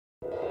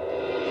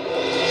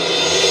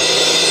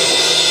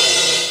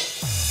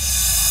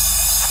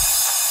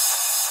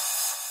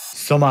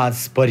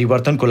समाज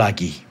परिवर्तनको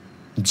लागि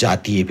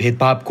जातीय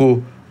भेदभावको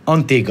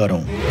अन्त्य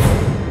गरौं।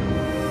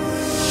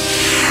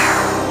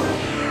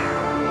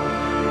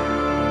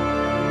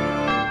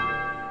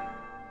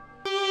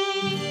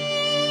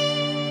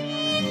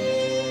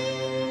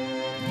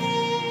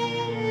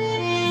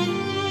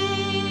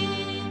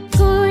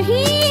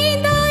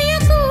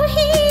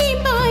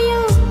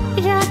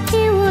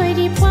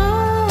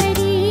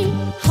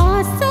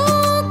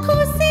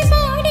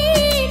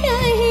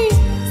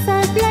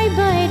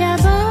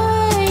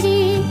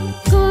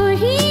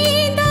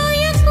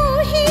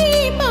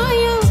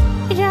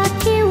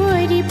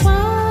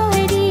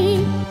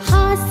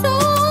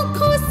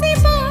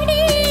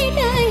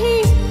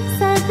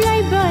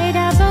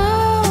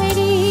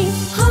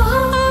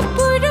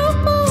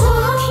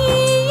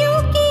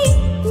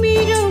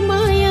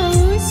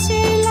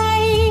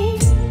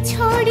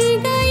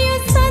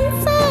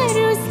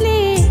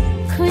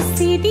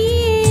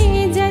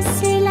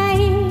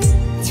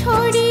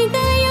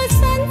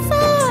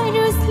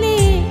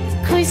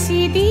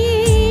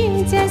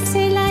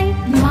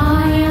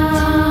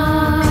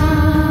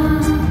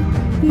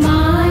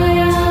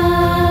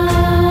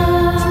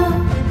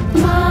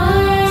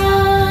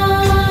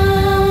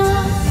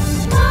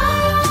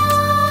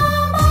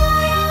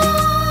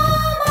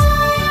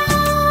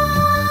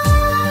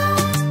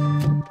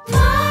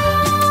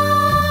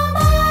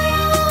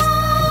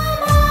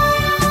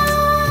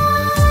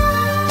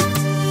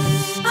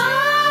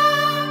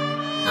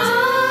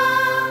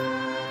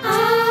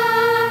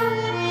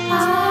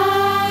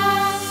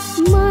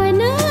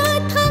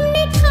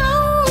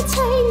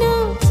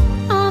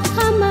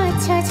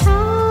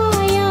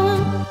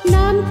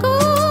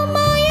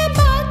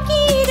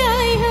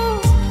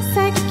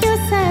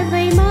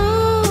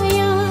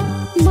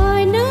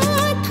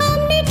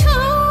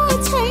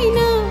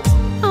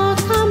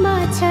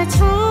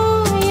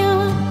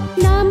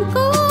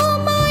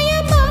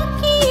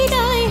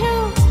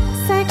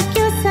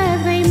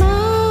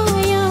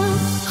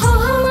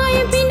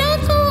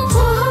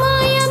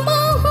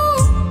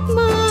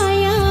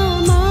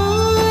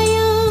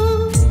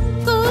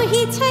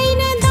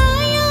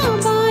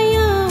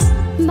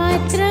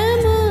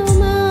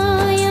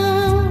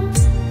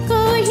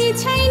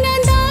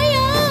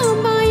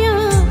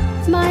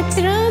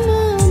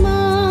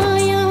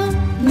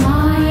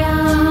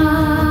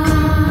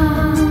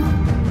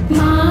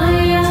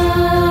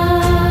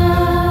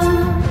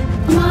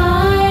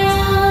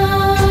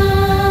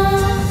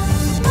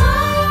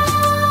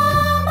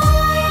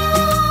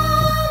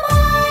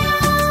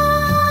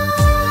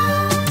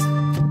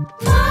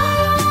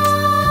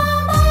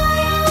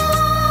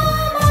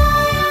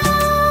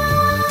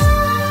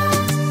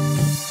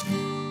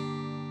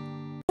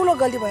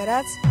 गल्ती भयो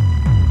राज।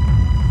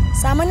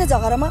 सामान्य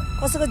झगडामा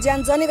कसैको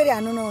ज्यान जाने गरी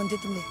हान्नु नहुन्थ्यो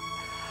तिमीले।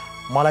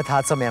 मलाई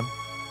थाहा छ म्याम,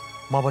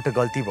 मबाट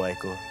गल्ती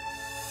भएको।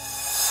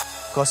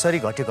 कसरी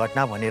घट्यो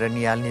घटना भनेर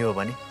निहाल्ने हो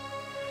भने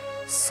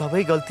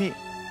सबै गल्ती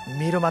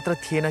मेरो मात्र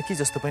थिएन कि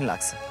जस्तो पनि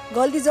लाग्छ।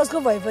 गल्ती जसको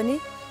भए पनि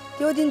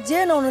त्यो दिन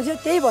जे नहुनु थियो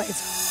त्यही भएछ।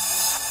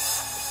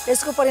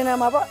 यसको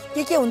परिणाम अब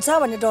के हुन्छ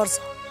भन्ने डर छ।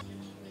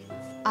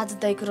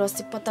 आज दाइको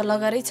रस्सी पत्ता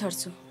लगाएरै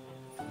छर्छु।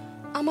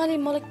 आमाले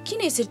मलाई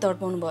किन यसरी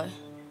तडपाउनु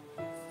भयो?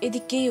 यदि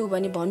केही हो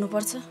भने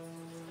भन्नुपर्छ,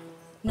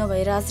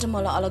 नभए राज र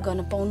मलाई अलग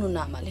गर्न पाउनुहुन्न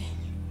आमाले।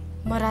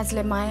 म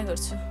राजलाई माया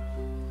गर्छु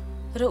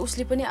र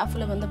उसले पनि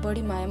आफूलाई भन्दा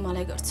बढी माया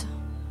मलाई गर्छ।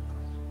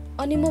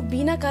 अनि म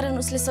बिना कारण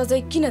उसले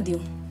सजाय किन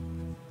दिउँ?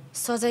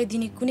 सजाय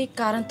दिने कुनै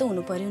कारण त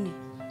हुनु पर्यो नि।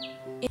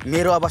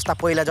 मेरो अवस्था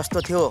पहिला जस्तो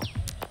थियो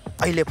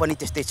अहिले पनि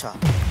त्यस्तै छ।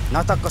 न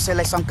त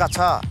कसैलाई शंका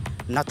छ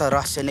न त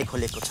रहस्य नै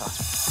खोलेको छ।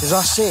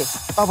 रहस्य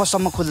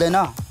अबसम्म खुल्दैन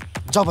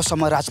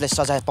जबसम्म राजले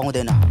सजाय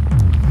पाउँदैन।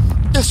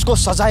 त्यसको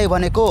सजाय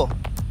भनेको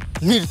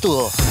मृत्यु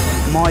हो।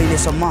 म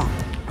अहिलेसम्म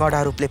कडा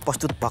रूपले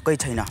प्रस्तुत भएकै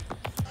छैन।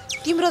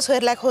 तिम्रो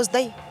छोरीलाई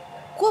खोज्दै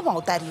को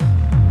भौतारियो?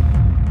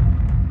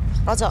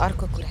 अझ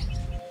अर्को कुरा,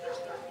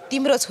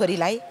 तिम्रो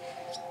छोरीलाई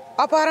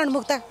अपहरण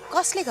मुक्त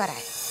कसले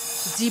गराए?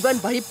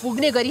 जीवनभरि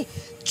पुग्ने गरी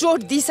चोट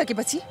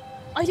दिइसकेपछि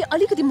अहिले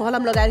अलिकति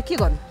मलम लगाएर के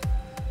गर्नु?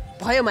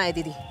 भयो माया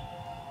दिदी,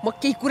 म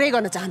केही कुरै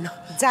गर्न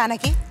चाहन्न।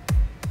 जानकी,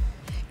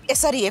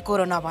 यसरी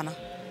एकोरो नबन।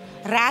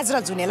 राज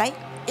र जुनेलाई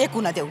एक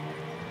हुन देऊ।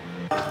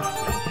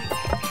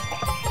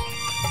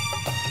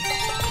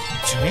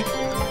 जुने?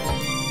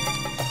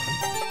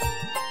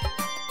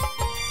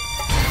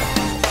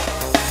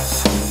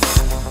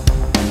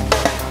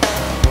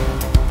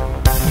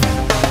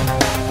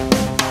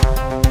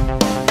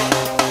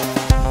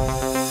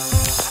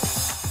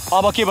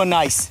 अब के भन्न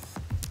आइस?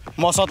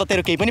 मसँग त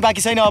तेरो केही पनि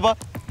बाँकी छैन।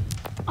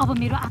 अब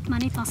मेरो आत्मा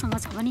नै तसँग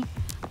छ भने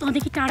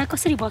तँदेखि टाढा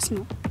कसरी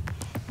बस्नु?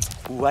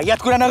 याद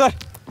कुरा नगर।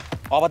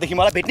 अबदेखि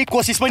मलाई भेट्ने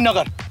कोसिस पनि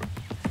नगर।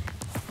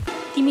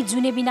 तिमी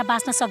जुने बिना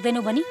बाँच्न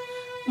सक्दैनौ भने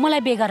मलाई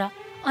बेगर,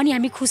 अनि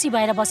हामी खुसी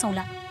भएर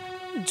बसौँला।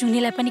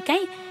 जुनेलाई पनि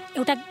काहीँ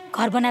एउटा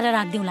घर बनाएर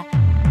राखिदिउँला,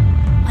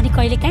 अनि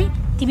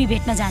कहिलेकाहीँ तिमी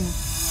भेट्न जानु।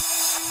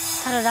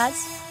 तर राज,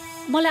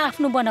 मलाई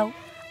आफ्नो बनाऊ,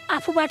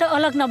 आफूबाट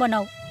अलग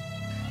नबनाऊ।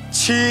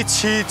 छी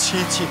छी छी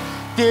छी,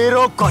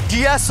 तेरो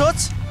घटिया सोच।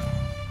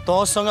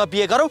 तँसँग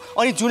बिहे गरौँ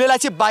अनि जुनेलाई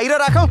चाहिँ बाहिर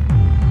राखौँ।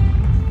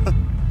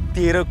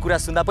 तेरो कुरा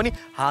सुन्दा पनि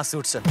हाँस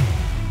उठ्छ।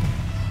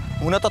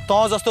 हुन त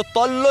तँ जस्तो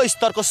तल्लो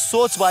स्तरको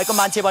सोच भएको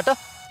मान्छेबाट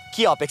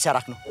के अपेक्षा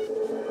राख्नु?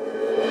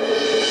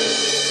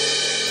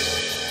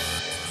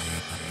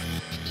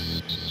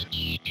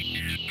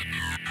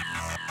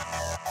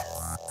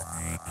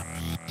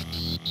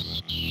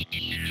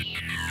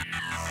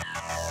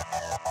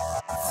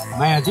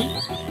 मायाजी,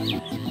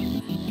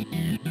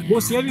 म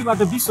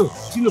सेवीबाट विश्व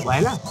चिन्नु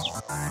भएन?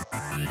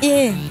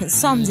 ए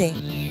सम्झे।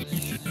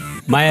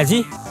 मायाजी,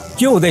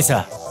 के हुँदैछ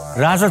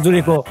राजा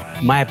जुनेको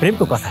माया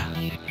प्रेमको कथा?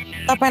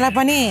 तपाईँलाई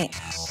पनि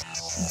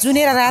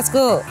जुने र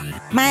राजको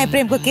माया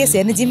प्रेमको केस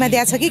हेर्ने जिम्मा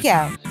दिएको छ कि क्या?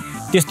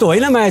 त्यस्तो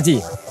होइन मायाजी,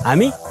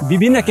 हामी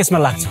विभिन्न केसमा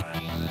लाग्छौँ।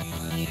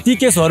 ती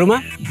केसहरूमा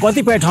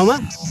कतिपय ठाउँमा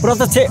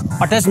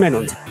प्रत्यक्ष अट्याचमेन्ट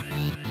हुन्छ।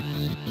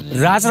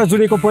 राज र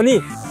जुनेको पनि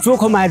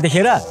चोखो माया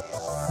देखेर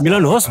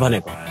मिलन होस्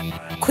भनेको।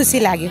 खुसी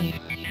लाग्यो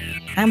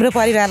हाम्रो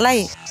परिवारलाई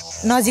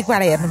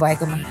नजिकबाट हेर्नु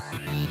भएकोमा।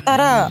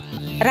 तर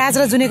राज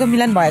र जुनेको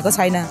मिलन भएको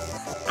छैन।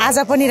 आज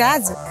पनि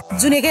राज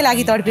जुनेकै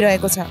लागि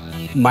तडपिरहेको छ।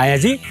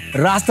 मायाजी,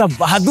 राज त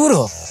बहादुर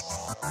हो,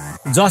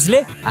 जसले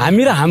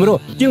हामी र हाम्रो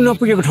टिम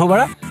नपुगेको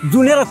ठाउँबाट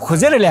जुनेर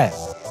खोजेर ल्यायो।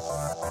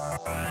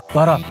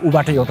 तर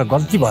ऊबाट एउटा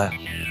गल्ती भयो।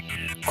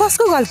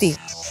 कसको गल्ती?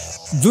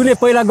 जुने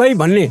पहिला गई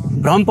भन्ने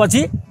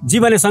भ्रमपछि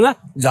जीवनेसँग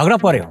झगडा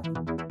पर्यो।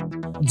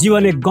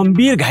 जीवने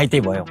गम्भीर घाइते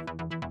भयो।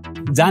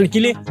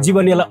 जानकीले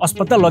जीवनीलाई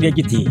अस्पताल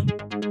लगेकी थिए।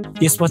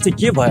 त्यसपछि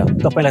के भयो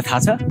तपाईँलाई थाहा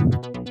छ?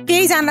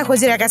 त्यही जान्न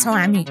खोजिरहेका छौँ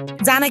हामी।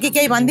 जानकी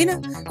केही भन्दिन,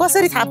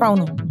 कसरी थाहा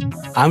पाउनु?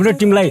 हाम्रो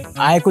टिमलाई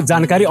आएको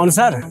जानकारी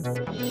अनुसार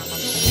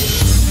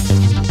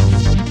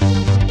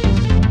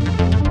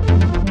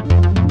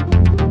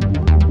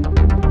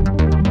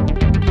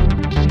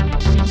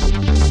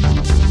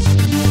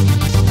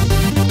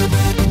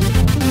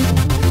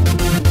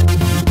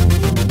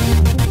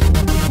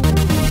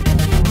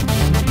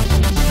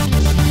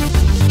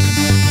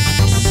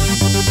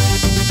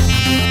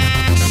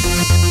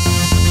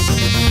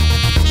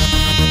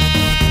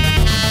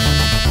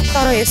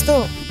यस्तो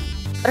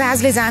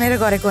राजले जानेर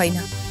गरेको होइन।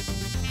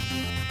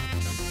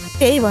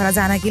 त्यही भएर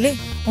जानकीले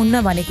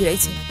हुन्न भनेकी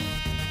रहेछ।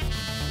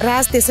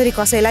 राज त्यसरी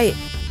कसैलाई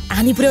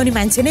हानि पुर्याउने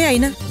मान्छे नै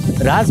होइन।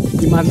 राज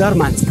इमानदार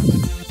मान्छे,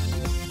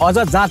 अझ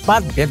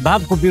जातपात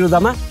भेदभावको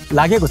विरुद्धमा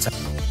लागेको छ।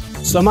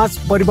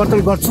 समाज परिवर्तन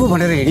गर्छु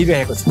भनेर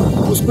हिँडिरहेको छ।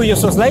 उसको यो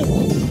सोचलाई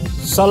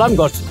सलाम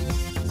गर्छु।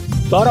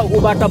 तर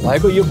ऊबाट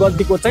भएको यो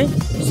गल्तीको चाहिँ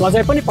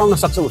सजाय पनि पाउन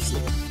सक्छ उसले।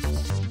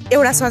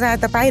 एउटा सजाय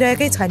त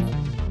पाइरहेकै छ नि,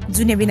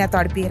 जुने बिना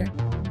तडपिएर।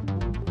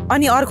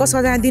 अनि अर्को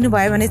सजाय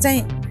दिनुभयो भने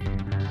चाहिँ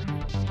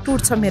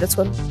टुट्छ मेरो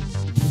छोरो।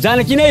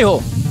 जानकी नै हो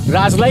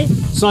राजलाई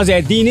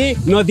सजाय दिने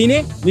नदिने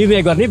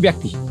निर्णय गर्ने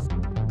व्यक्ति।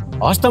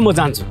 हस्त म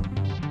जान्छु,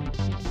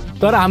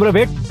 तर हाम्रो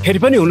भेट फेरि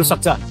पनि हुन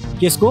सक्छ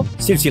केसको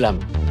सिलसिलामा।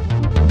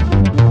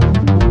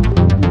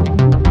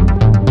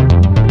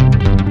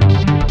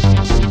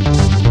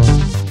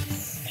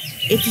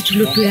 यति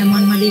ठुलो पीडा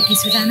मनमा लिएकी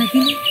छ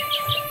जानकीले।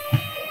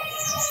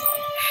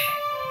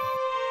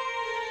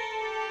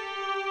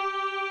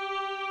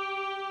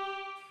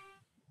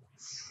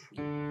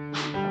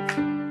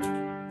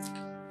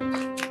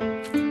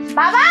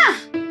 बाबा,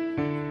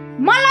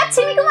 म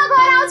लक्ष्मीकोमा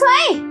गएर आउँछु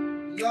है।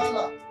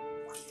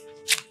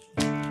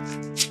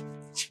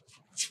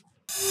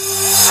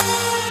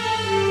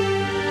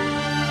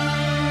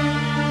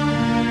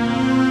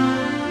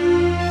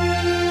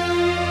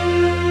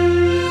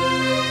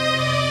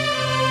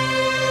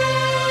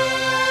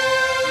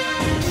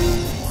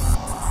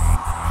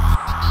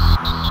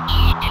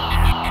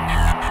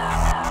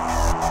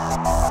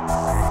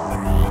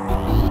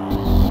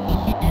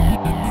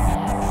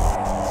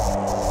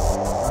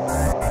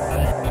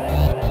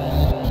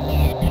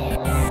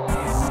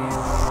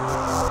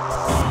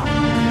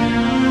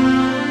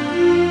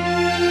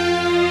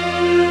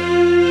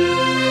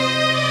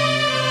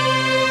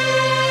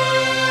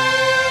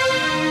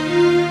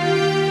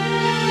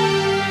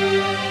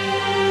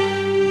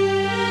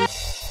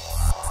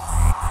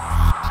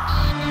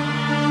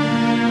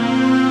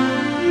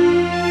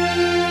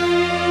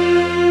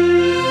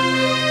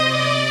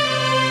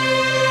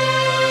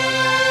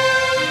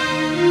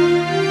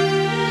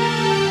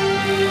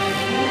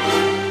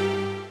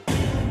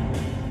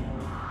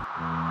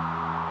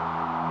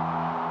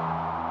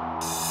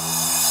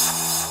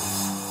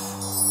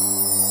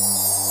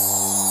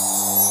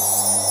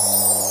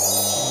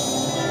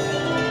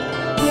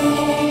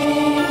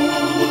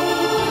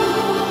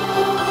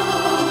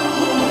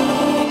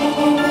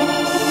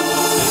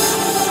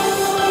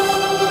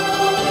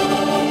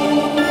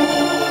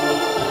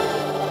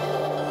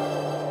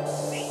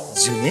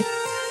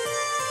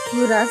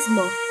 राज,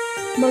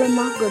 मलाई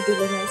माफ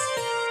गरिदिनु राज।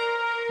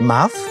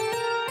 माफ?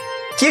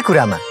 के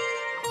कुरामा?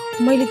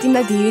 मैले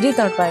तिमीलाई धेरै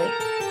तडपाएँ।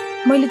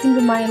 मैले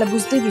तिम्रो मायालाई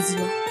बुझ्दै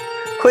बुझिनँ।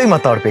 खोइ म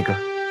तडपेको?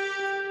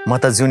 म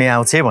त जुने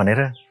आउँछ भनेर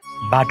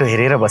बाटो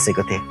हेरेर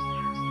बसेको थिएँ।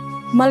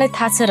 मलाई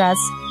थाहा छ राज,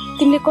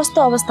 तिमीले कस्तो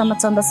अवस्थामा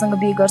चन्दासँग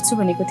बिहे गर्छु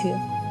भनेको थियो।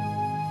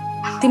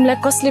 तिमीलाई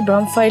कसले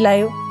भ्रम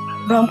फैलायो,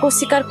 भ्रमको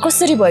शिकार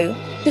कसरी भयो,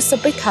 त्यो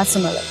सबै थाहा छ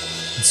मलाई।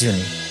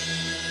 जुने,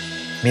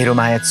 मेरो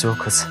माया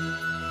चोखो छ।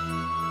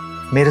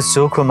 मेरो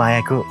चोखो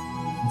मायाको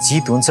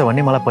जित हुन्छ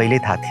भन्ने मलाई पहिल्यै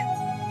थाहा थियो।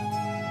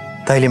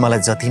 तैँले मलाई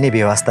जति नै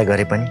व्यवस्था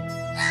गरे पनि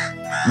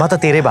म त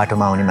तेरै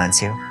बाटोमा आउने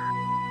मान्छे हो।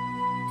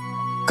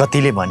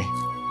 कतिले भने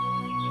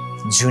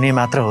जुने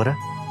मात्र हो र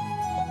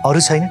अरू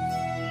छैन?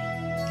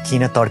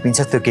 किन तडपिन्छ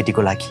त्यो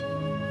केटीको लागि?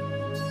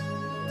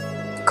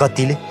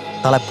 कतिले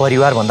तँलाई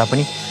परिवार भन्दा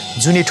पनि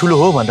जुने ठुलो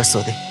हो भनेर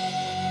सोधे।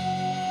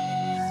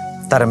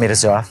 तर मेरो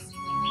जवाफ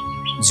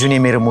जुने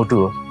मेरो मुटु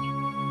हो।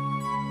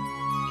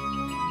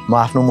 म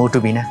आफ्नो मुटु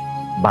बिना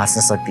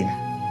बाँच्न सक्दिनँ।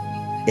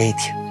 यही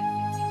थियो।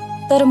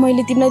 तर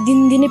मैले तिमीलाई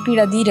दिनदिनै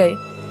पीडा दिइरहे।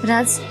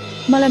 राज,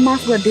 मलाई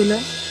माफ गरिदेऊ ल।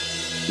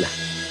 ल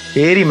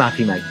फेरि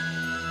माफी माग।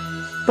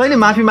 तैँले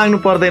माफी माग्नु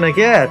पर्दैन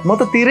क्या, म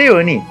त तिरै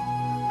हो नि।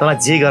 तँलाई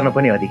जे गर्न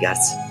पनि अधिकार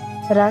छ।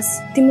 राज,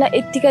 तिमीलाई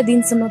यतिका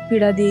दिनसम्म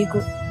पीडा दिएको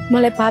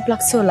मलाई पाप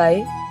लाग्छ होला है।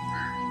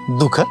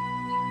 दुःख?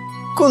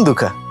 कुन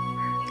दुःख?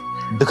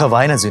 दुःख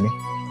भएन जुने।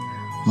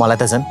 मलाई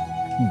त झन्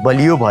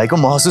बलियो भएको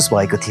महसुस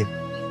भएको थियो।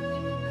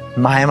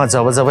 मायामा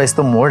जब जब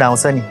यस्तो मोड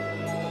आउँछ नि,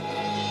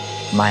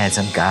 माया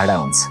झन् गाढा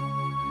हुन्छ।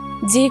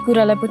 जे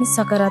कुरालाई पनि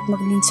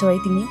सकारात्मक लिन्छौ है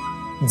तिमी?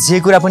 जे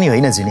कुरा पनि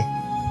होइन जुने।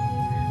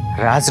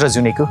 राज र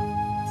जुनेको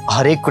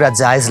हरेक कुरा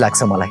जायज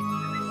लाग्छ मलाई।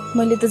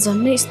 मैले त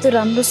झन्नै यस्तो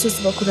राम्रो सोच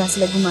भएको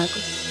राजलाई गुमाएको।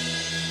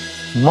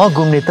 म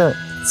गुम्ने त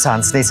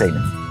चान्स नै छैन।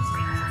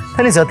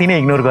 तैँले जति नै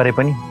इग्नोर गरे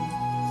पनि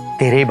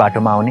तेरै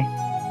बाटोमा आउने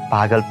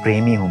पागल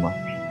प्रेमी हुँ म।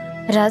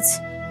 राज,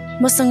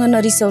 मसँग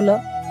नरिसाउ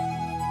ल।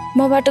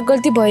 मबाट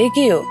गल्ती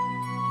भएकै हो।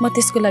 म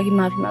त्यसको लागि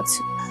माफी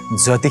माग्छु।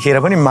 जतिखेर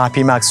पनि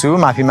माफी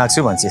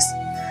माग्छु भन्छेस्।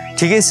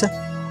 ठिकै छ,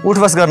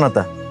 उठबस गर्न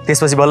त,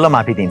 त्यसपछि बल्ल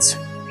माफी दिन्छु।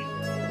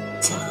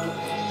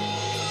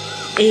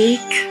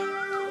 1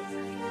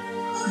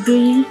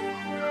 2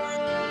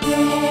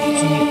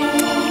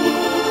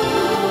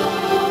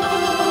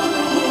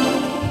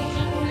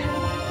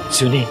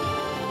 जुने,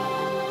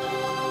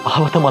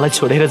 अब त मलाई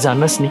छोडेर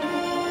जान्नस् नि।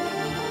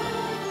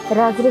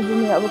 राज र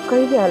जुने अब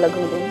कहिले अलग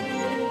हुँदैन।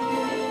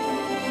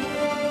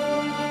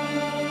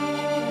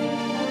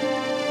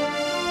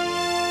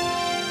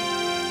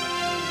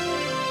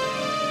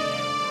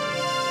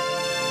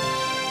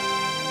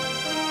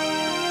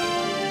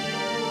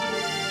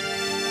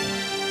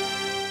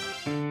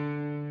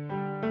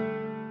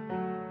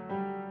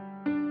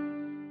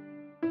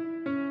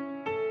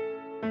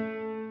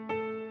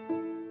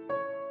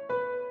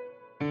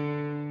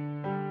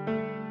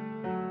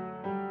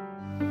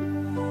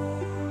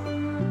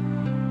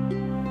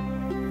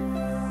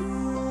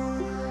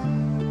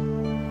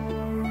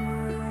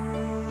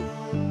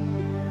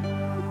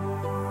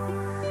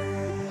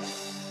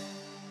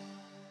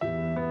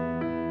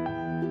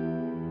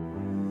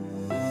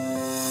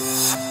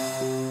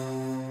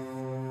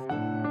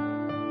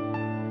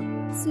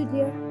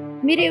 सूर्य,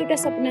 मेरो एउटा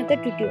सपना त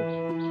टुट्यो,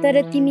 तर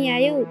तिमी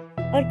आयौ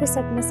अर्को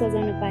सपना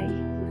सजाउन पाए।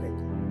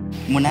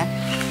 मुना,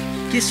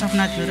 के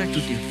सपना थियो र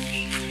टुट्यो?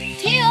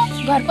 थियो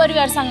घर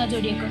परिवारसँग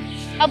जोडिएको।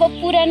 अब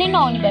पुरा नै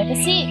नहुने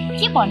भएपछि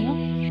के भन्नु?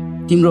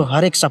 तिम्रो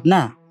हरेक सपना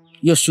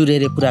यो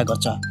सूर्यले पुरा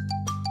गर्छ।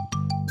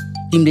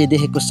 तिमीले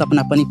देखेको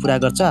सपना पनि पुरा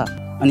गर्छ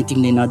अनि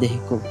तिमीले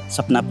नदेखेको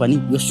सपना पनि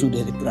यो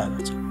सूर्यले पुरा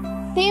गर्छ।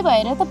 त्यही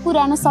भएर त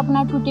पुरानो सपना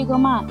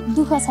टुटेकोमा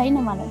दुःख छैन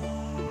मलाई।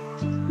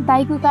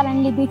 दाइको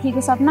कारणले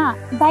देखेको सपना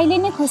दाइले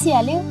नै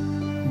खोसिहाल्यो।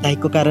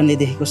 दाइको कारणले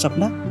देखेको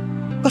सपना?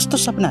 कस्तो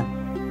सपना?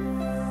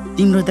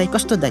 तिम्रो दाइ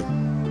कस्तो दाइ?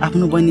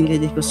 आफ्नो बहिनीले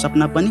देखेको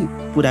सपना पनि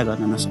पुरा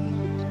गर्न नसक्ने।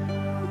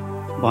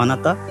 भन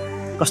त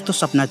कस्तो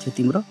सपना थियो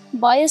तिम्रो?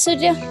 भयो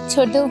सूर्य,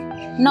 छोड्देऊ।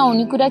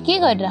 नहुने कुरा के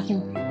गरिराख्नु?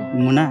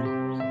 मुना,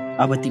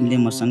 अब तिमीले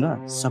मसँग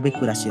सबै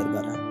कुरा सेयर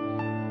गर।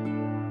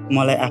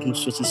 मलाई आफ्नो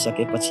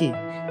सोचिसकेपछि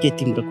के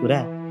तिम्रो कुरा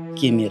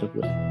के मेरो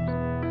कुरा।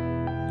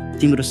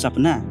 तिम्रो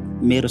सपना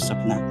मेरो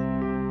सपना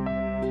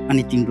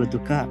अनि तिम्रो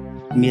दुःख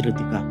मेरो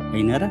दुःख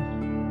होइन र?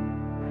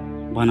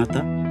 भन त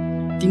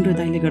तिम्रो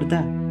दाइले गर्दा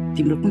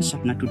तिम्रो कुन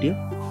सपना टुट्यो?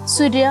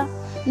 सूर्य,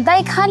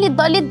 दाइ खाली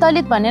दलित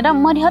दलित भनेर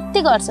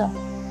मरिहत्ती गर्छ।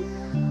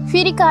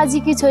 फेरि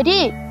काजीकी छोरी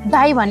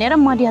दाइ भनेर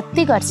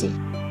मरिहत्ती गर्छ।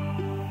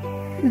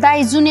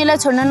 दाइ जुनेलाई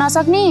छोड्न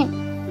नसक्ने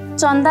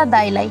चन्दा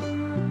दाइलाई।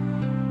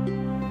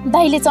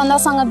 दाइले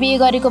चन्दासँग बिहे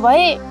गरेको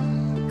भए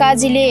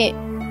काजीले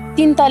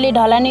 3 तले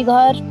ढलाने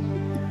घर,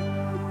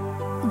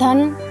 धन,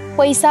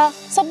 पैसा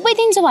सबै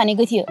दिन्छु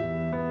भनेको थियो।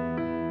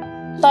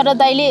 तर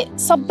दाइले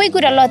सबै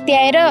कुरा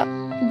लत्याएर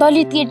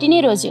दलित केटी नै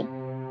रोज्यो।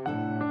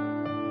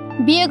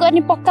 बिहे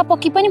गर्ने पक्का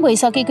पक्की पनि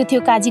भइसकेको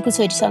थियो काजीको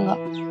छोरीसँग,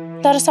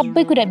 तर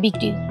सबै कुरा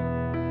बिग्रियो।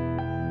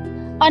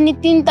 अनि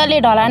 3 तले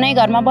ढलाने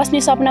घरमा बस्ने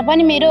सपना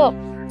पनि मेरो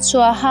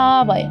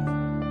स्वाहा भयो।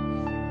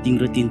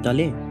 तिम्रो 3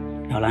 तले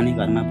ढलाने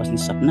घरमा बस्ने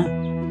सपना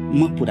म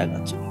पुरा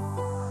गर्छु।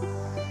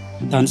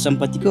 धन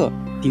सम्पत्तिको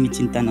तिमी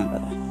चिन्ता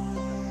नगर।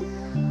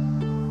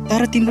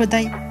 तर तिम्रो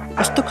दाइ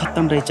कस्तो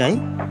खत्तम रहेछ है?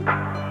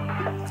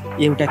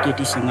 एउटा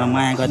केटीसँग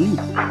माया गर्ने,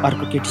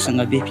 अर्को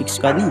केटीसँग बेफिक्स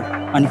गर्ने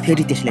अनि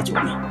फेरि त्यसलाई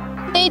छोड्ने।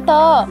 त्यही त,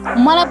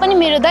 मलाई पनि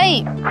मेरो दाइ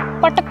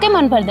पटक्कै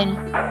मन पर्दैन।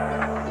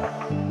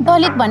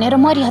 दलित भनेर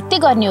मरिहत्ते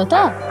गर्ने हो त?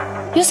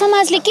 यो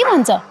समाजले के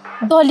भन्छ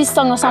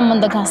दलितसँग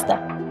सम्बन्ध गाँच्दा?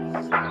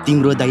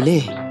 तिम्रो दाइले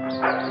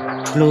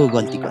ठुलो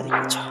गल्ती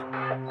गरेको छ।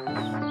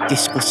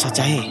 त्यसको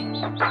सजाय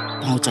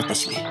पाउँछ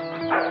त्यसले।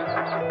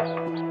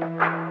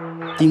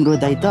 तिम्रो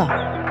दाइ त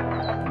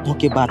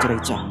धोके बाज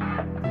रहेछ।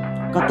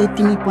 कतै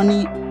तिमी पनि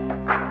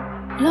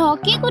ल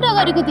के कुरा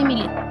गरेको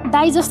तिमीले?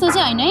 दाइ जस्तो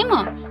चाहिँ होइन है म।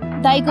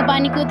 दाइको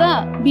बानीको त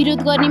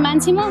विरोध गर्ने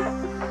मान्छे म।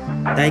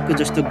 दाइको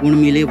जस्तो गुण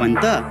मिल्यो भने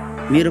त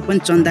मेरो पनि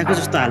चन्दाको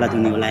जस्तो हालत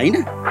हुने होला हैन?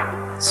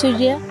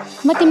 सूर्य,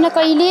 म तिमीलाई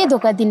कहिले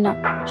धोका दिन्न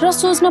र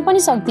सोच्न पनि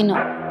सक्दिनँ।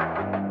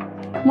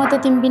 म त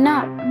तिमी बिना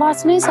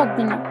बाँच्नै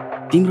सक्दिनँ।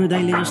 तिम्रो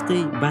दाइले जस्तै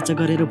बाचा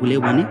गरेर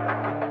भुल्यौ भने?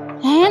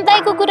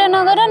 दाइको कुरा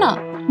नगर न।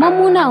 म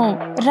मुना हुँ,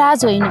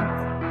 राज होइन।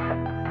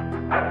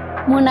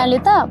 मुनाले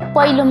त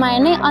पहिलो माया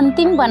नै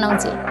अन्तिम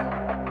बनाउँछ।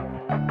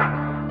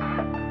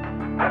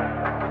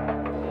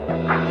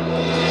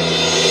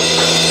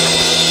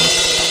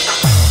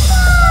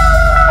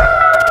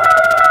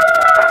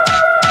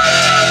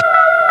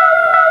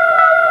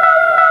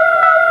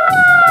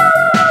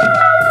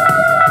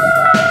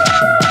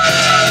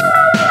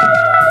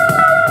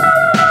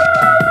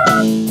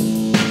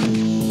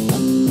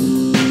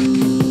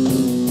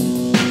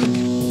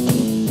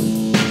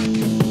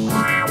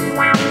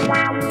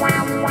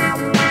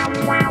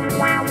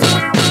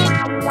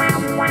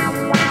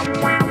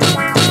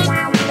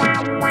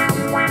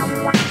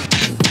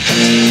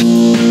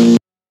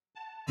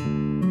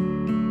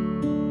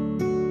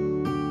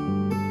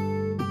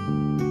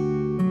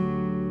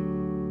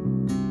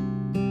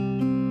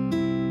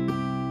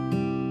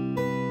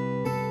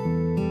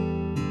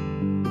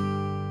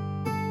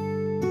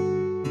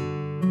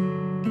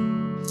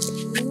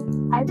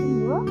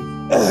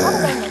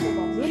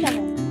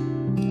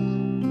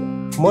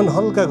 मन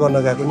हल्का गर्न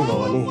गएको नि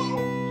भवानी।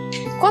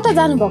 कता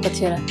जानुभएको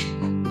थियो र?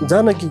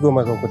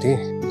 जानकीकोमा गएको थिएँ।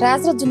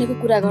 राज र जुनेको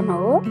कुरा गर्न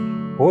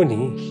हो नि।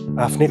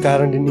 आफ्नै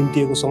कारणले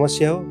निम्तिएको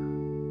समस्या हो,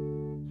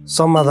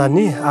 समाधान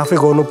नि आफै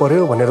गर्नु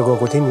पर्यो भनेर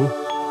गएको थिएँ नि।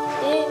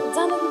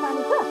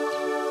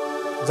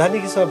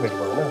 जानकीसँग भेट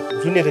भएन,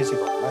 जुने रहेछ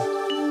घरमा।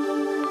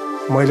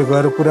 मैले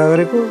गएर कुरा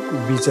गरेको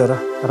बिचरा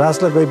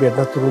राजलाई गई भेट्न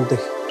तुरुन्तै।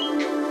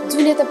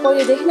 जुने त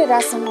पहिलेदेखि नै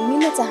राजसँग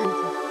मिल्न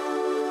चाहन्थ्यो,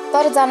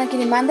 तर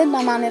जानकीले मान्दै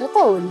नमानेर त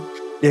हो नि।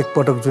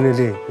 एकपटक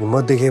जुनेले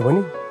हिम्मत देखे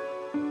भने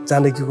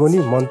जानकीको नि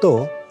मन त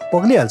हो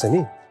पग्लिहाल्छ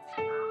नि।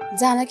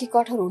 जानकी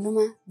कठोर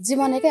हुनुमा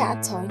जीवनेकै हात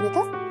छ होइन त?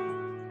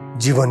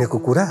 जीवनेको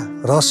कुरा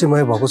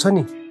रहस्यमय भएको छ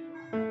नि,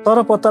 तर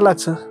पत्ता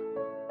लाग्छ।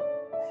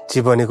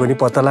 जीवनेको नि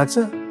पत्ता लाग्छ,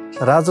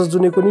 राज र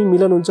जुनेको नि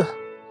मिलन हुन्छ।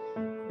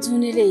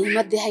 जुनेले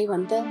हिम्मत देखाइ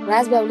भने त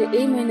राजबाबुले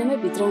यही महिनामै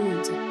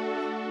भित्राउनुहुन्छ,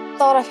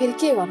 तर फेरि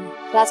के गर्नु,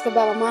 राजको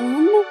बाबा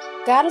मान्नुहुन्न।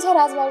 गाह्रो छ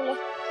राजबाबुलाई।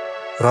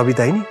 रवि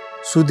दाइ नि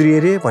सुध्रिए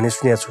रे भने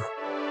सुनेको छु।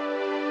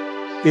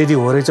 यदि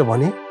हो रहेछ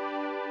भने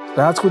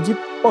राजको जीव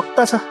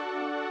पक्का छ।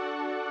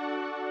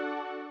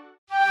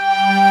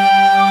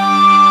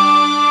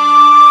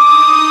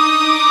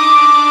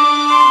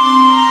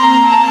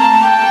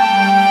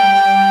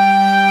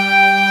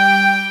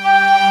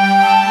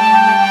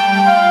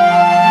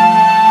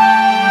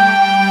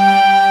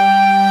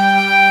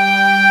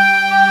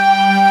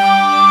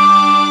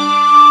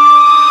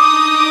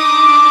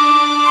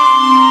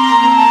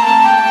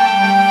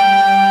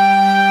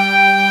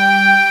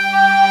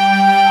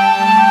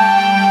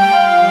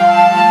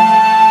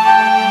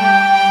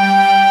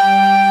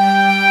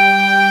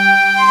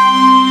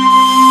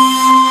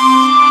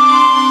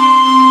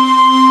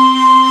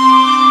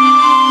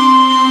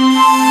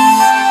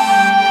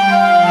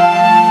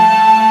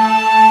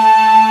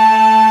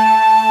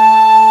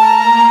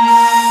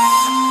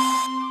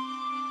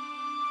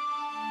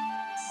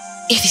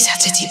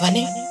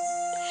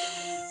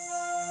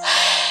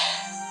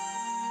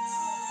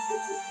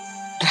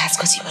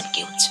 राजको जीवन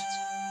के हुन्छ?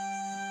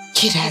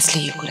 के राजले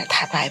यो कुरा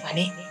थाहा पाए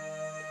भने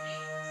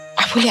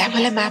आफूले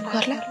आफूलाई माफ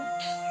गर्ला?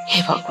 हे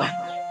भगवान,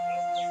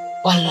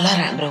 बल्ल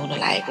राम्रो हुन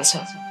लागेको छ,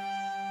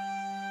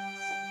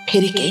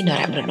 फेरि केही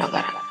नराम्रो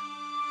नगर।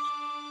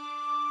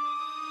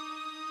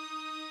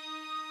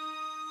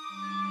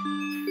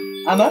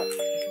 आमा,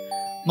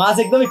 म आज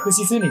एकदमै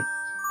खुसी छु नि।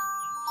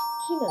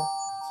 किन?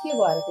 के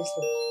भएर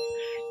त्यस्तो?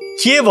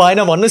 के भएन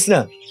भन्नुस्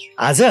न,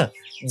 आज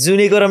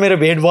जुनेको र मेरो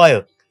भेट भयो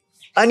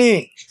अनि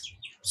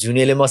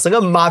जुनेले मसँग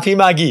माफी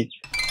मागी।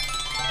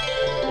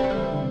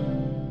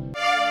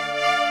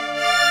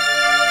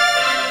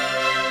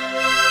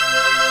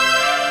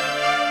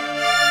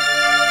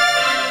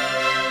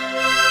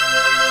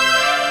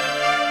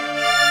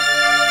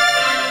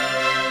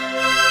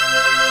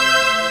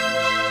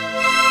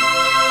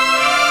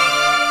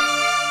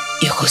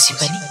 यो खुसी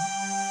पनि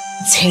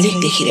छेडिक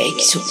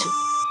देखिरहेकी छु।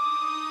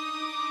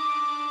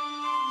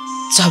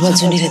 जब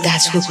जुनेले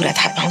दाजुको कुरा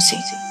थाहा पाउँछ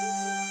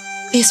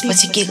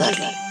त्यसपछि के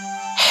गर्ने?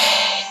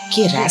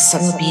 के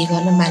राजसँग बिहे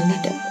गर्न मान्ने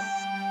त?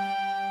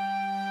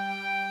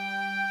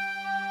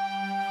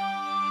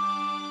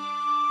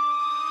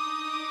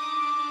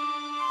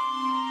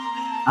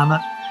 आमा,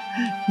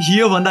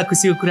 यो भन्दा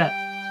खुसीको कुरा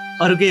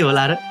अरु केही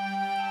होला र?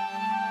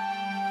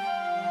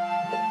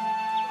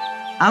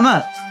 आमा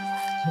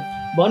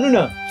भन्नु न,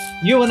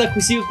 यो भन्दा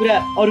खुसीको कुरा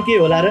अरु केही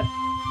होला र?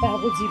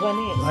 बाबुजी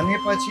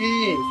भनेपछि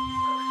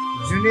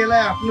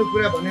जुनेलाई आफ्नो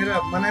कुरा भनेर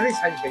मनारै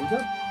छाडिन्छ।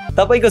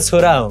 तपाईको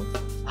छोरा हो,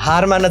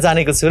 हार मान्न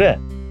जानेको छु र।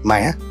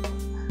 माया,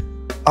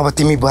 अब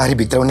तिमी बुहारी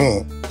भित्राउने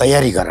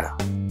तयारी गर।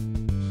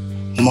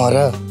 म र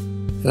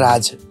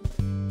राज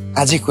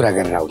आजै कुरा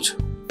गरेर आउँछु।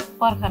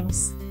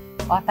 पर्खनुस्,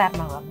 हतार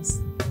नगर्नुस्,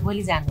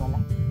 भोलि जानु होला।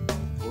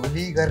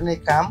 भोलि गर्ने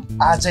काम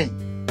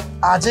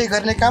आजै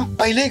गर्ने काम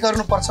अहिले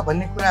गर्नुपर्छ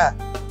भन्ने कुरा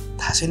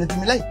थाहा छैन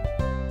तिमीलाई?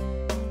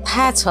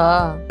 थाहा छ,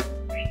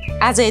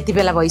 आज यति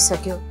बेला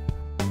भइसक्यो।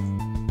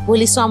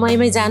 भोलि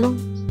समयमै जानु,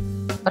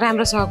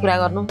 राम्रोसँग कुरा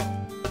गर्नु।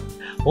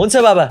 हुन्छ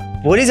बाबा,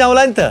 भोलि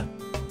जाउँला नि त।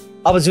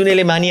 अब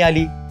जुनेले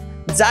मानिहाली,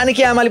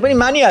 जानकी आमाले पनि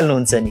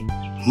मानिहाल्नुहुन्छ नि।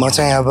 म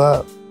चाहिँ अब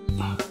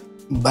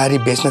बारी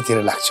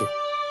बेच्नतिर लाग्छु।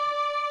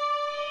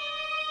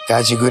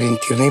 काजीको ऋण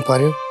तिर्नै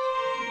पर्यो।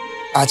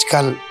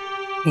 आजकल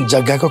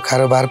जग्गाको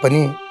कारोबार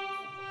पनि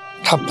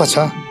ठप्प छ।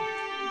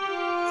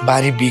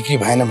 बारी बिक्री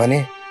भएन भने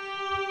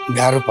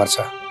गाह्रो पर्छ।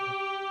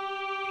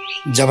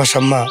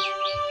 जबसम्म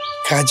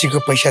काजीको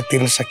पैसा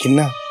तिर्न सकिन्न,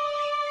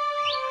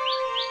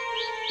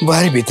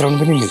 बुहारी भित्राउनु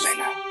पनि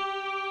मिल्दैन।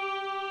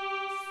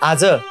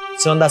 आज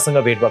चन्दासँग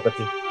भेट भएको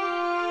थियो।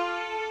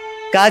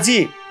 काजी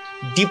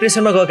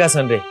डिप्रेसनमा गएका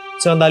छन् रे,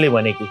 चन्दाले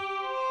भने कि।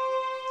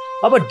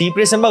 अब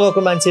डिप्रेसनमा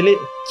गएको मान्छेले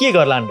के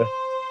गर्लान् र?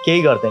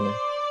 केही गर्दैन।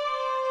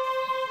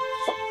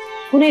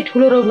 कुनै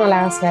ठुलो रोग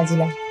नलागोस्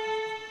काजीलाई।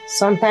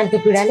 सन्तानको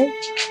पीडाले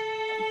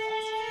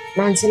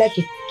मान्छेलाई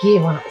के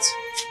भन्छ।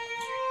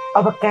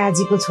 अब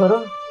काजीको छोरो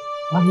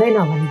भन्दै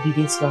नभनी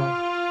विदेश गयो।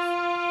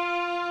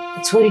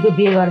 छोरीको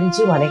बिहे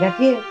गरिदिन्छु भनेका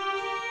थिए,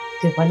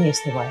 त्यो पनि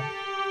यस्तो भयो।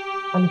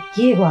 अनि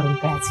के गरौँ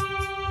काजी?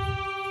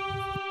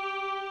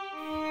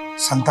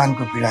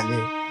 सन्तानको पीडाले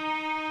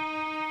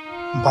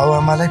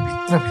बाबुआमालाई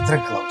भित्र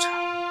गलाउँछ।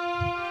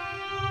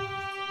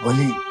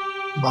 भोलि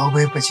बाउ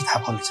भएपछि थाहा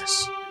पाउनेछस्।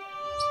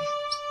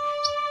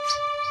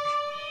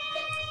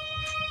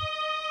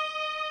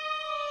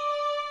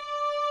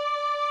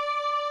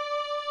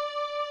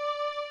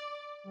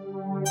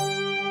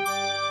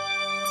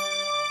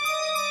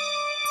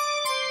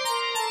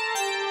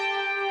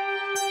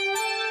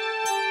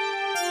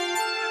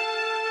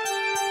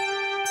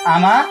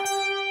 आमा,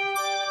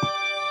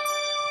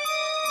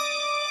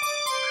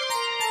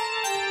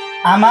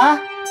 आमा,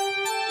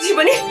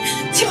 जीवनी ए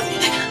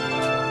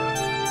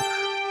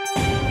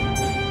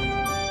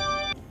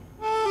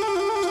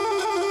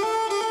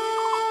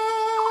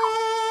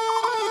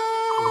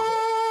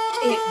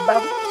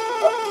बाबु,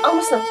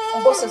 आउनुहोस् न,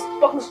 बस्नुहोस्,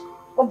 पक्नुहोस्,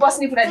 म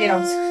बस्ने कुरा लिएर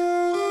आउँछु।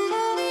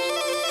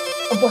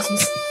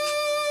 बस्नुहोस्।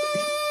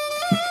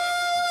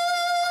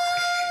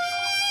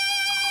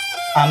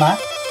 आमा,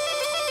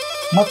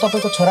 म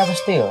तपाईँको छोरा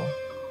जस्तै हो।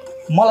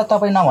 मलाई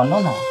तपाईँ नभन्नु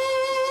न।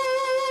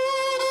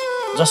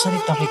 जसरी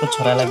तपाईँको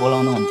छोरालाई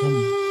बोलाउनु हुन्थ्यो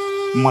नि,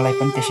 मलाई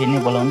पनि त्यसरी नै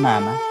बोलाउनु न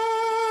आमा।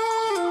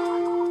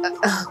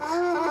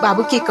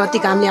 बाबु के कति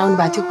कामले आउनु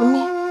भएको थियो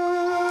कुन्नी?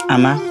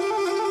 आमा,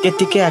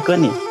 त्यत्तिकै आएको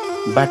नि,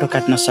 बाटो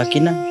काट्न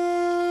सकिनँ।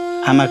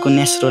 आमाको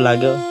नेस्रो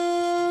लाग्यो,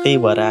 त्यही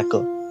भएर आएको।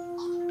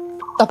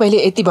 तपाईँले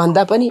यति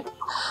भन्दा पनि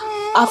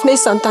आफ्नै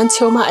सन्तान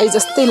छेउमा आए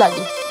जस्तै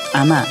लाग्यो।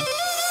 आमा,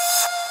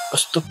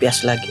 कस्तो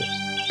प्यास लाग्यो,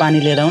 पानी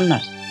लिएर आउनु न।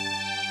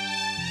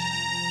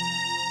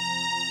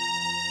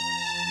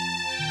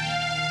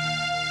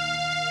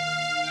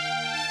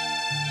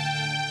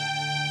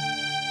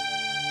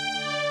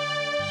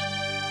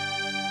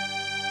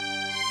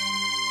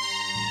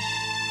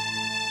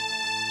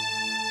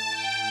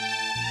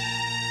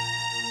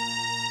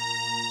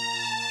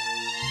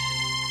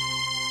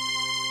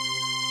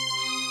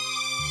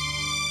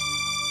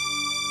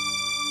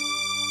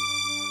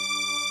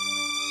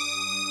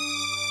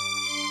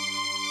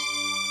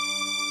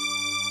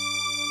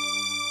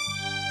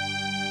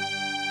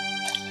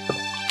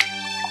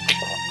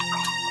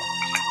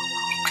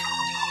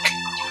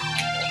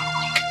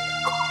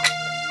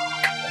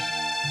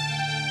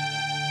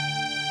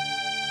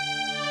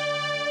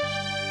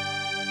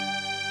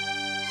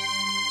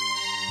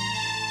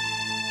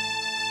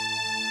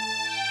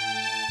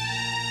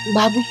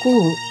 बाबु को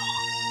हो?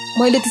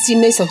 मैले त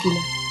चिन्नै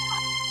सकिनँ।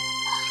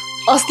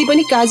 अस्ति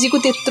पनि काजीको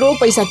त्यत्रो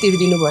पैसा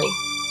तिर्दिनु भयो।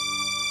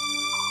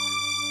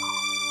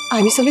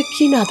 हामीसँग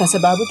के नाता छ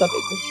बाबु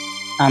तपाईँको?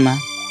 आमा,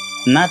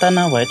 नाता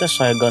नभए त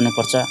सहयोग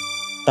गर्नुपर्छ।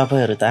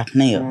 तपाईँहरू त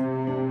आफ्नै हो।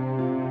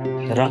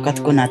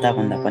 रगतको नाता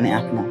भन्दा पनि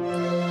आफ्नो।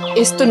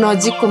 यस्तो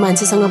नजिकको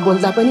मान्छेसँग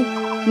बोल्दा पनि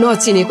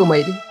नचिनेको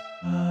मैले।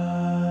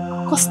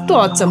 कस्तो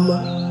अचम्म।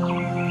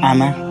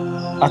 आमा,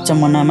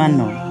 अचम्म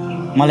नमान्नु।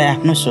 मलाई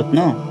आफ्नो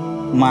सोध्नु,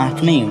 म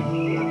आफ्नै हुँ।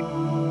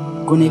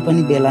 कुनै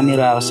पनि बेला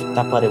मेरो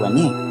आवश्यकता पर्यो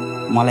भने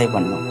मलाई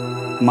भन्नु,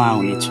 म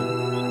आउनेछु।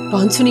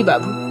 भन्छु नि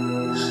बाबु।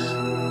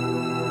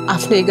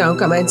 आफ्नै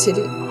गाउँका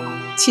मान्छेले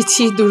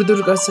छिछि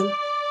दूर गर्छन्,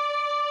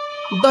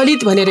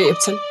 दलित भनेर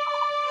हेप्छन्।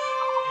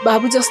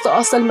 बाबु जस्तो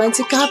असल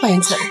मान्छे कहाँ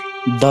पाइन्छ?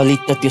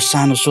 दलित त त्यो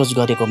सानो सोच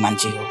गरेको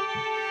मान्छे हो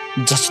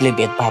जसले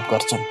भेदभाव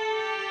गर्छन्।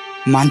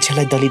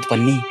 मान्छेलाई दलित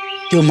भन्ने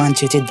त्यो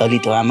मान्छे चाहिँ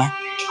दलित हो। आमा,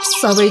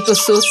 सबैको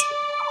सोच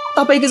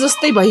तपाईँको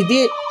जस्तै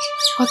भइदिए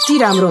कति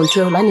राम्रो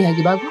हुन्थ्यो होला नि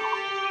अघि बाबु।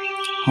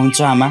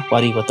 हुन्छ आमा,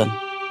 परिवर्तन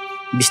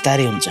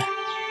बिस्तारै हुन्छ,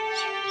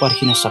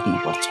 पर्खिन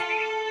सक्नुपर्छ।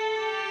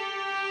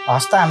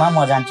 हस् त आमा,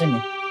 म जान्छु नि।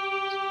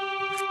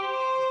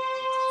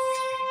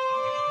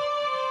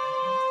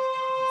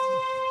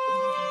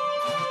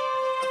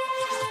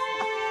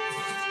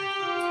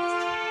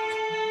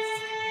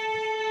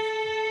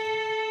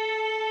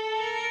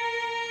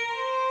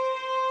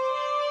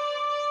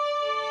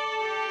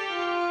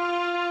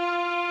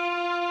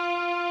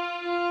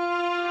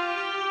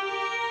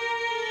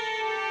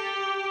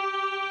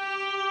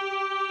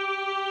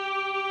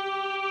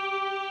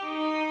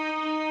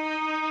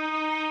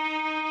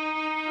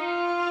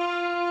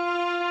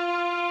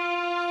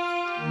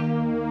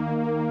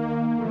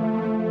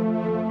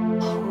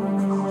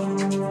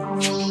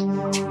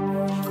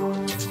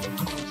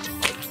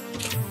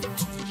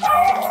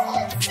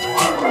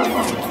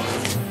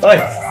 ओइ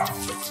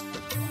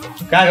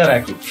कहाँ गएर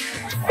आएको?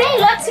 त्यही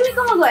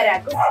लक्ष्मीकोमा गएर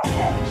आएको।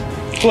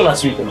 को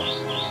लक्ष्मीकोमा?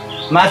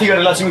 माथि गएर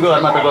लक्ष्मीको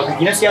घरमा त गएको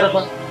किन स्याहार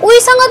त?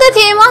 उहीसँग त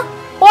थिएँ म,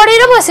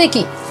 पढेर बसेँ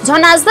कि।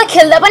 झन् आज त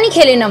खेल्दा पनि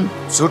खेलेनम।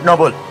 झुट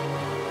नबोल,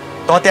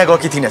 त त्यहाँ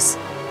गएकी थिइनस्।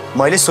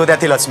 मैले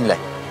सोधेको थिएँ लक्ष्मीलाई,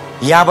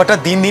 यहाँबाट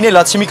दिनदिनै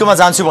लक्ष्मीकोमा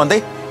जान्छु भन्दै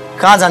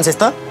कहाँ जान्छस्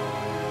त?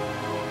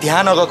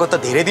 त्यहाँ नगएको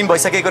त धेरै दिन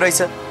भइसकेको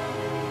रहेछ।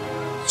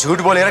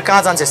 झुट बोलेर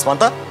कहाँ जान्छस् भन्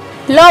त?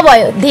 ल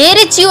भयो,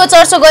 धेरै चियो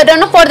चर्चो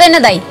गरिरहनु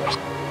पर्दैन दाइ।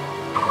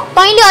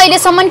 तैँले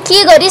अहिलेसम्म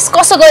के गरिस्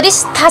कसो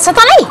गरिस् थाहा छ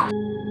तँलाई?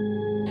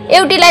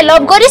 एउटीलाई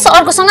लभ गरिस्,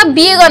 अर्कोसँग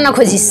बिहे गर्न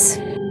खोजिस्,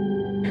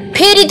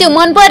 फेरि त्यो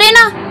मन परेन,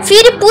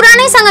 फेरि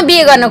पुरानैसँग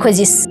बिहे गर्न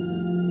खोजिस्।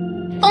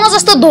 तँ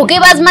जस्तो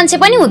धोकेबाज मान्छे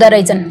पनि हुँदो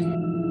रहेछन्।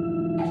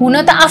 हुन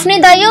त आफ्नै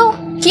दाइ हो,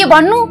 के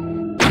भन्नु,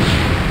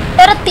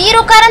 तर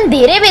तेरो कारण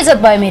धेरै बेइज्जत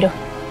भयो मेरो।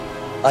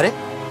 अरे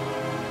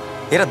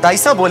तेरो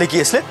दाइसा बोले कि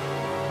यसले?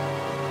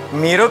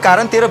 मेरो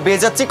कारण तेरो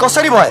बेइज्जत चाहिँ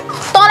कसरी भयो?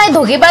 तँलाई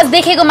धोकेबाज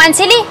देखेको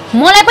मान्छेले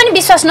मलाई पनि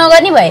विश्वास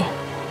नगर्ने भए।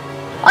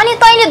 अनि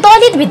तैँले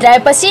दलित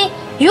भित्राएपछि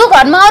यो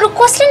घरमा अरू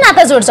कसले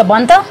नाता जोड्छ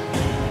भन् त?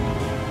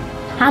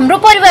 हाम्रो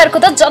परिवारको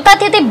त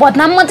जताततै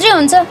बदनाम मात्रै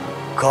हुन्छ।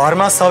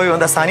 घरमा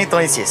सबैभन्दा सानी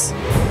तँ छिस्,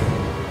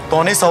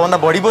 तँ नै सबभन्दा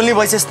बढी बोल्ने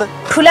भइछस् त।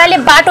 ठुलाले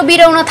बाटो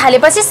बिराउन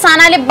थालेपछि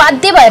सानाले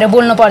बाध्य भएर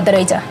बोल्नु पर्दो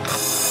रहेछ।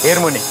 हेर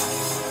मुनि,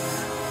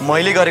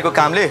 मैले गरेको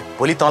कामले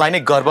भोलि तँलाई नै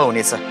गर्व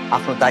हुनेछ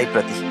आफ्नो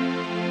दाइप्रति।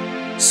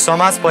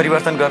 समाज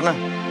परिवर्तन गर्न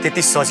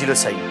त्यति सजिलो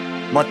छैन।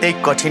 म त्यही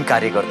कठिन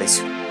कार्य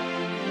गर्दैछु।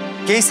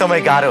 केही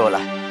समय गाह्रो होला,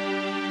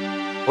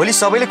 भोलि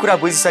सबैले कुरा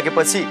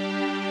बुझिसकेपछि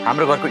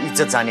हाम्रो घरको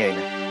इज्जत जाने होइन,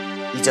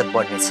 इज्जत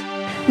बढ्नेछ।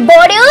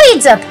 बढ्यो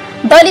इज्जत।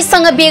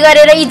 दलितसँग बिहे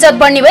गरेर इज्जत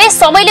बढ्ने भए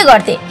सबैले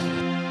गर्थे।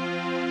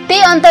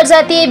 त्यही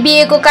अन्तर्जातीय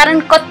बिहेको कारण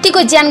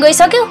कतिको ज्यान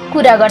गइसक्यो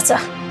कुरा गर्छ।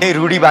 यही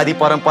रूढिवादी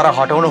परम्परा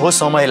हटाउनु हो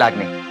समय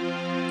लाग्ने,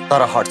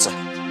 तर हट्छ।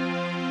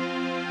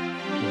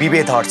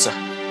 विभेद हट्छ,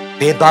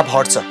 भेदभाव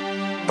हट्छ।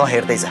 त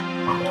हेर्दै जा।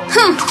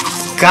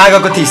 कहाँ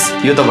गएको थिइस्?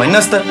 यो त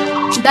भन्नुहोस् त।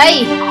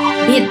 दाइ,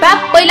 भेदभाव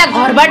पहिला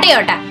घरबाटै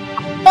हटा।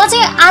 त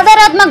चाहिँ आधा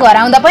रातमा घर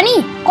आउँदा पनि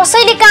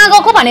कसैले कहाँ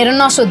गएको भनेर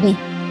नसोध्ने।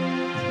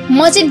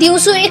 म चाहिँ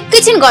दिउँसो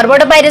एकैछिन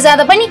घरबाट बाहिर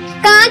जाँदा पनि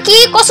कहाँ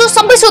के कसो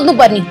सबै सोध्नु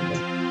पर्ने।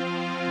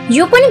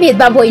 यो पनि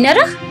भेदभाव होइन र?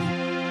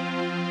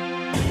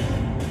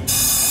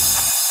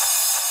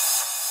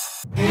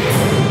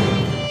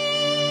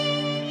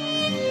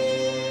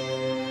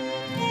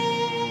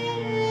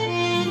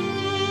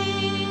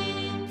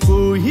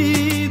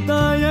 कोही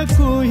दाया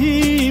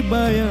कोही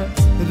बाया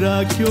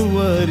राख्यो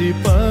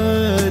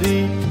वरिपरि,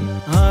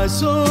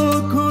 हाँसो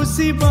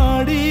खुसी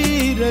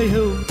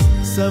बाँडिरह्यो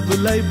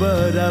सबलाई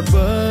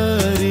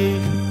बराबरी।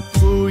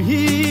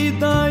 कोही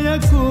दाया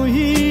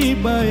कोही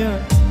बाया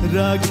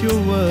राख्यो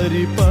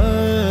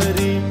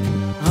वरिपरि,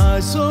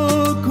 हाँसो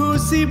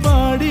खुसी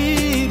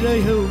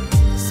बाँडिरह्यो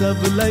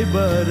सबलाई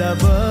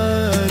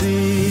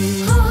बराबरी।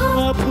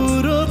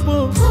 अपुरो पो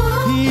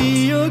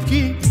थियो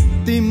कि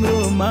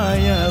तिम्रो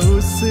माया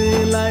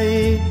उसलाई,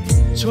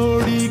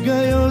 छोडी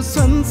गयो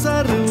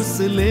संसार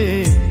उसले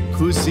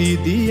खुसी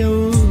दियो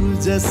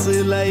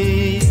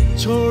जसलाई।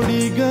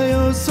 छोडी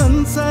गयो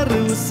संसार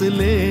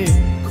उसले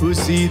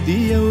खुसी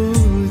दियो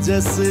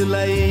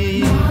जसलाई।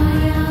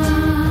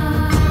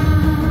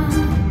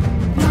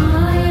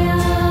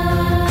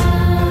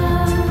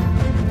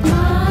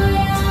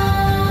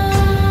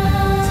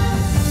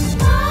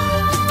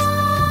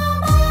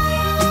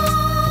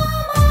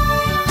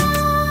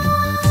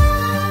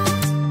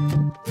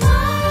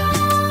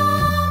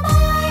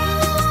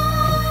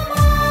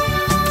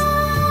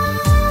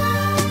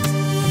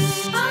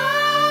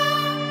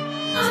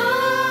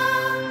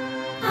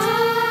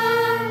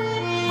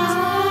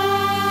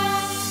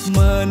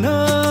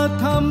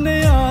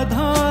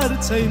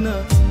 छैन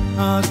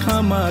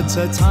आँखामा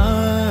छ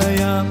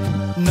छाया,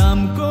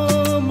 नामको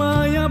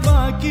माया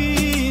बाँकी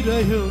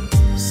रह्यो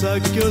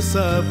सक्यो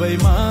सबै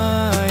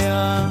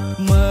माया।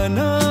 मन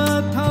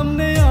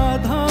थाम्ने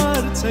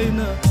आधार छैन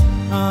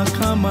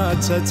आँखामा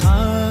छ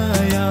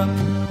छाया,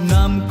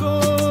 नामको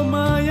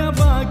माया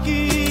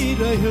बाँकी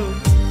रह्यो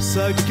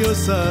सक्यो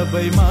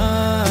सबै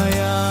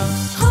माया।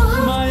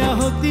 माया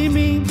हो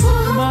तिमी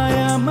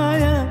माया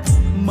माया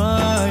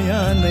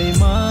माया नै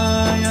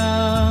माया।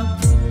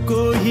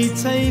 कोही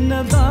छैन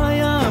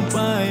दाया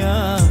पाया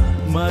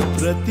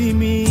मात्र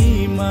तिमी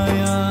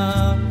माया।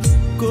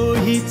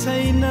 कोही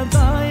छैन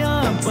दाया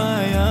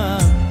पाया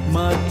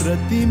मात्र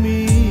तिमी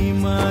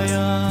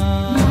माया।